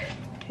make.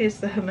 Here's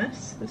the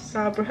hummus, the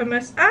Sabra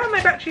hummus. Ah,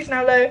 my battery's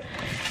now low.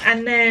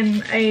 And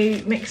then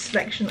a mixed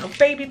selection of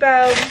baby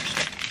bell,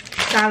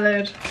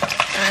 salad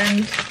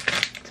and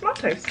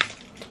tomatoes.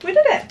 We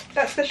did it.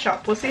 That's the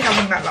shop. We'll see how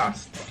long that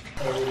lasts.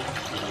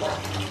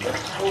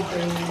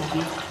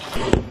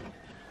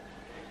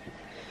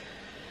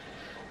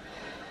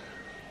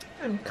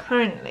 I'm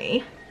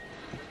currently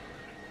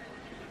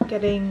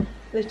getting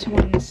little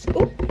ones.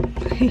 Oh,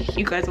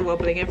 you guys are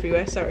wobbling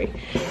everywhere, sorry.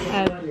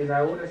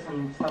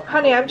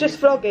 Honey, I'm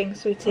just vlogging,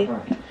 sweetie.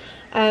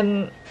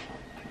 I'm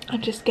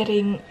just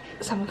getting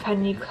some of her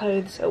new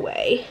clothes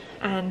away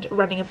and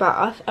running a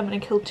bath. I'm going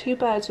to kill 2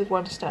 birds with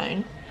 1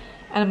 stone,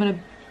 and I'm going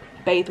to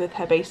bathe with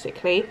her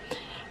basically.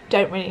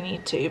 Don't really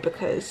need to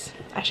because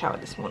I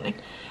showered this morning.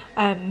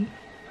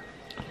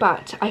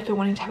 But I've been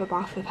wanting to have a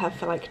bath with her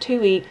for like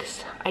 2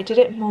 weeks. I did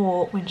it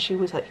more when she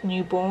was like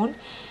newborn,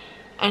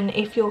 and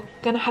if you're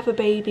gonna have a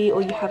baby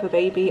or you have a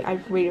baby, I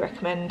really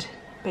recommend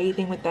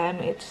bathing with them.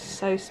 It's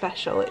so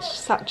special. It's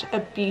such a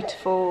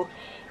beautiful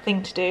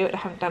thing to do, and I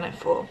haven't done it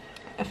for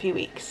a few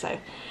weeks, so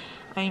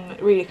I'm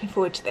really looking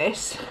forward to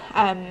this.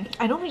 I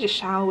normally just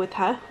shower with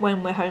her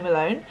when we're home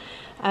alone.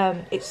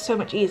 It's so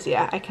much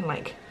easier. I can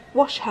like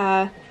wash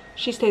her,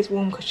 she stays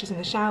warm because she's in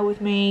the shower with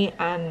me,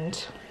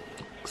 and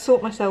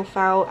sort myself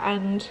out,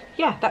 and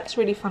yeah, that's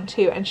really fun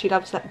too, and she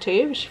loves that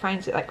too. She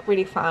finds it like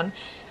really fun.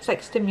 It's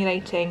like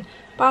stimulating,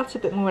 but a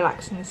bit more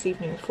relaxing this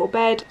evening before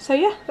bed. So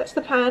yeah, that's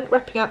the plan.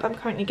 Wrapping up, I'm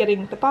currently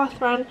getting the bath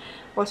run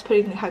whilst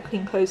putting her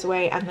clean clothes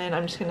away, and then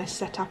I'm just going to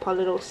set up our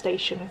little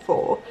station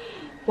for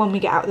when we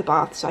get out of the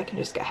bath, so I can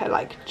just get her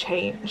like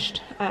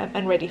changed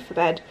and ready for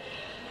bed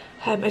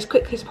as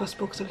quickly as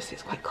possible, because obviously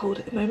it's quite cold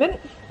at the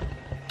moment.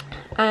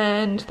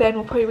 And then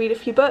we'll probably read a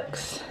few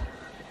books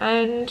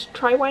and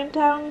try wind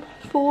down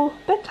for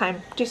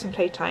bedtime, do some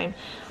playtime.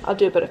 I'll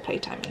do a bit of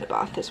playtime in the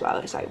bath as well.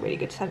 It's like really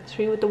good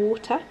sensory with the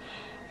water.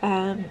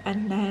 And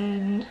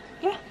then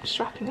yeah, just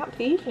wrapping up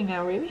the evening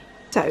now really.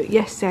 So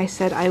yesterday I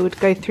said I would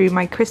go through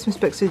my Christmas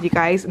books with you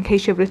guys in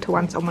case you have little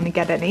ones and want to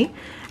get any.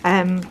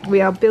 We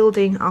are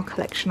building our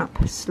collection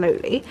up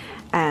slowly.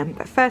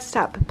 But first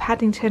up,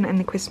 Paddington and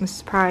the Christmas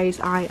Surprise.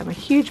 I am a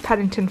huge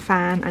Paddington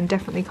fan and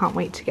definitely can't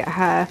wait to get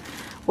her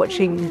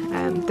watching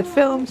the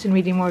films and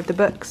reading more of the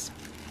books.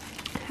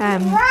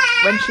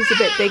 When she's a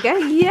bit bigger.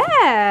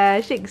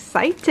 Yeah, she's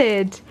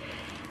excited.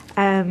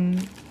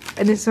 And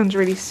this one's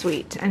really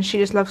sweet, and she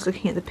just loves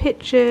looking at the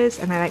pictures,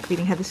 and I like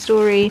reading her the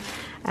story.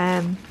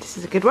 This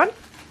is a good one.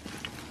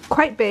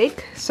 Quite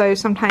big, so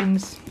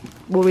sometimes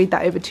we'll read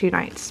that over 2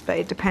 nights, but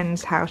it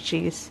depends how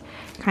she's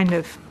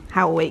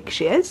how awake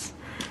she is.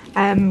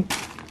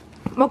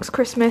 Mog's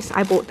Christmas,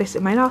 I bought this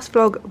in my last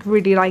vlog,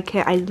 really like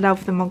it. I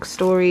love the Mog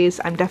stories.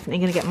 I'm definitely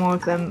going to get more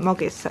of them.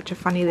 Mog is such a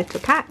funny little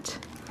cat.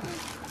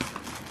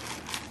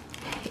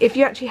 If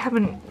you actually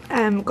haven't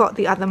got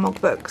the other Mog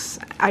books,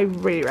 I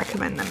really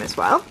recommend them as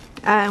well.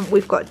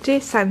 We've got Dear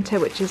Santa,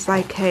 which is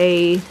like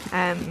a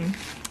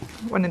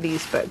one of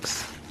these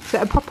books. Is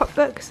it a pop-up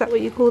book? Is that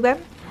what you call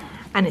them?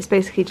 And it's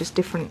basically just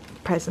different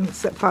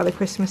presents that Father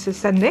Christmas is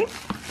sending.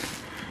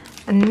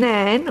 And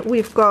then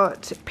we've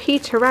got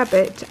Peter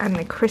Rabbit and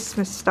the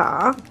Christmas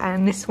Star,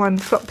 and this one,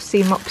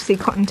 Flopsy, Mopsy,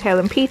 Cottontail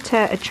and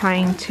Peter are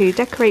trying to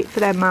decorate for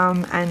their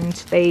mum, and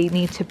they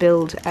need to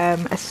build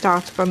a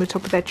star to go on the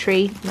top of their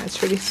tree.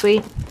 That's really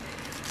sweet.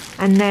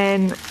 And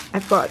then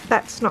I've got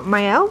That's Not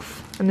My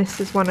Elf, and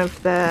this is one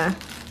of the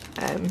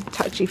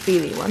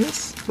touchy-feely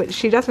ones, which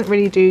she doesn't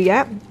really do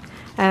yet.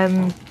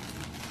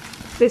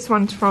 This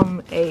one's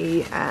from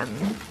a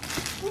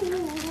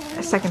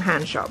a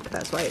second-hand shop,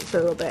 that's why it's a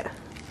little bit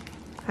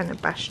kind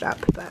of bashed up,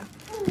 but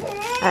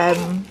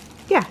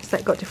yeah, so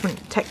it got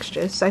different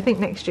textures, so I think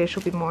next year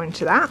she'll be more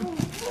into that.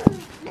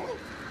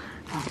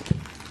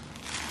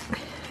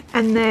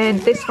 And then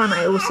this one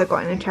I also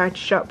got in a charity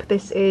shop.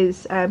 This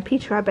is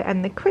Peter Rabbit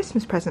and the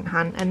Christmas Present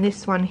Hunt, and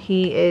this one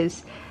he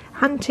is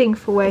hunting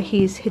for where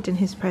he's hidden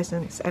his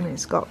presents, and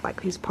it's got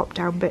like these pop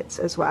down bits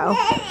as well.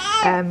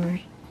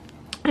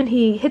 And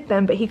he hid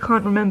them, but he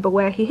can't remember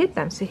where he hid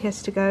them, so he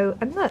has to go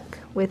and look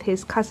with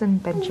his cousin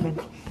Benjamin.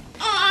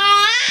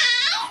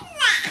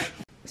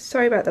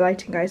 Sorry about the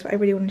lighting, guys, but I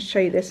really wanted to show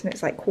you this, and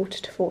it's like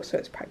 3:45, so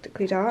it's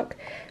practically dark.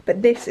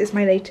 But this is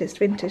my latest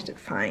vintage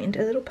find,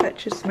 a little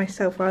purchase for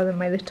myself rather than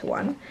my little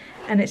one.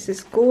 And it's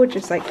this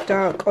gorgeous like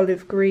dark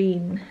olive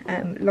green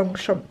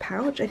Longchamp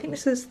pouch. I think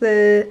this is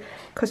the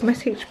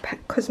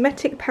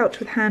cosmetic pouch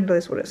with handle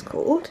is what it's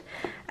called.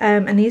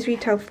 And these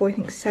retail for I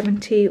think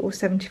 £70 or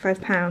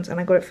 £75, and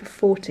I got it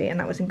for £40, and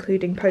that was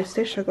including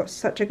postage, so I got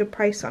such a good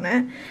price on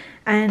it.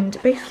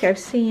 And basically I've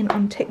seen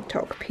on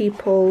TikTok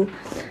people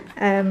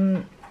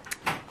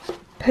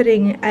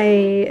putting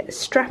a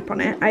strap on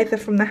it, either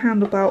from the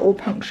handlebar or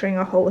puncturing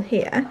a hole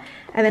here,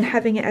 and then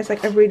having it as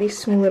like a really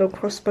small little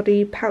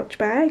crossbody pouch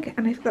bag.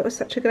 And I thought that was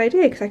such a good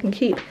idea, because I can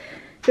keep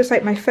just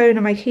like my phone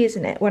and my keys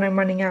in it when I'm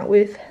running out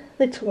with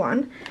little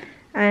one,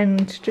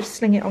 and just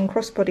sling it on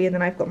crossbody, and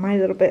then I've got my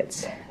little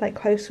bits like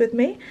close with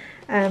me.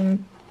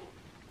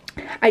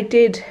 I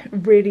did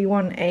really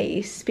want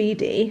a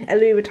Speedy, a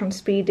Louis Vuitton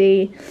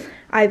Speedy,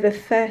 either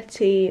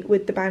 30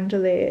 with the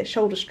bandolier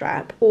shoulder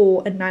strap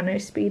or a Nano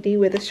Speedy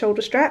with a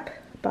shoulder strap,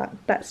 but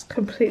that's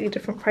completely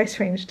different price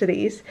range to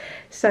these,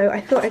 so I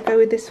thought I'd go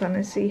with this one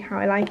and see how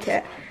I like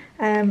it.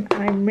 And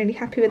I'm really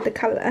happy with the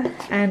colour,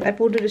 and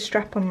I've ordered a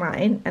strap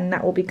online, and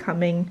that will be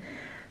coming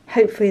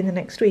hopefully in the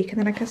next week, and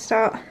then I can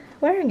start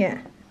wearing it.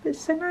 It's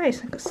so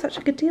nice. I got such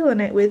a good deal on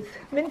it with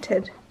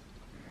Vinted.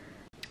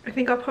 I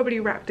think I'll probably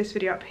wrap this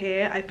video up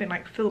here. I've been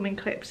like filming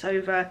clips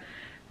over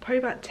probably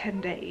about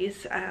 10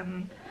 days,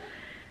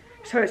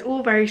 so it's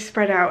all very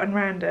spread out and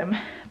random,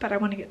 but I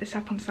want to get this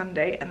up on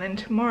Sunday, and then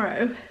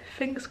tomorrow,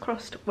 fingers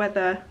crossed,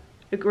 weather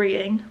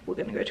agreeing, we're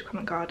going to go to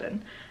Covent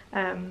Garden,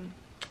 and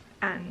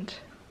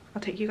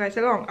I'll take you guys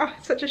along. Oh,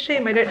 it's such a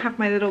shame I don't have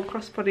my little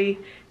crossbody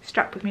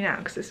strap with me now,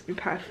 because this would be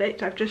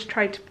perfect. I've just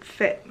tried to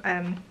fit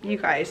you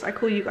guys, I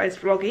call you guys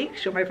vloggy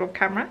because you're my vlog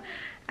camera,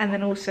 and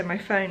then also my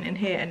phone in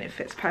here, and it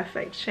fits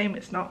perfect. Shame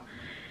it's not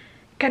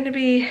going to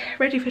be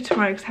ready for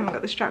tomorrow because I haven't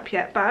got the strap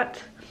yet,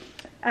 but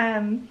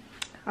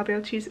I'll be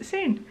able to use it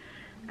soon.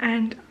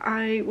 And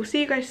I will see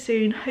you guys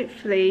soon.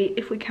 Hopefully,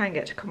 if we can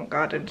get to Covent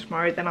Garden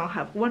tomorrow, then I'll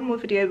have one more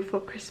video before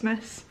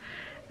Christmas.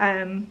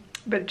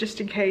 But just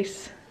in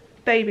case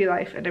baby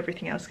life and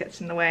everything else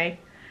gets in the way,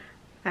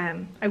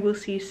 I will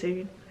see you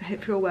soon. I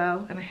hope you're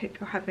well, and I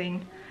hope you're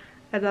having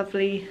a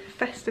lovely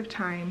festive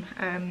time,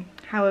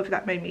 however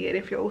that may be. And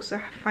if you're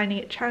also finding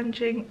it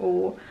challenging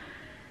or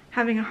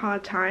having a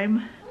hard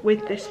time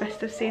with this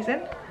festive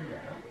season,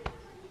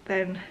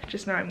 then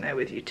just know I'm there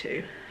with you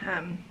too.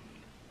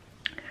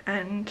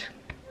 And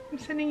I'm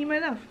sending you my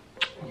love.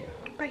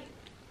 Bye.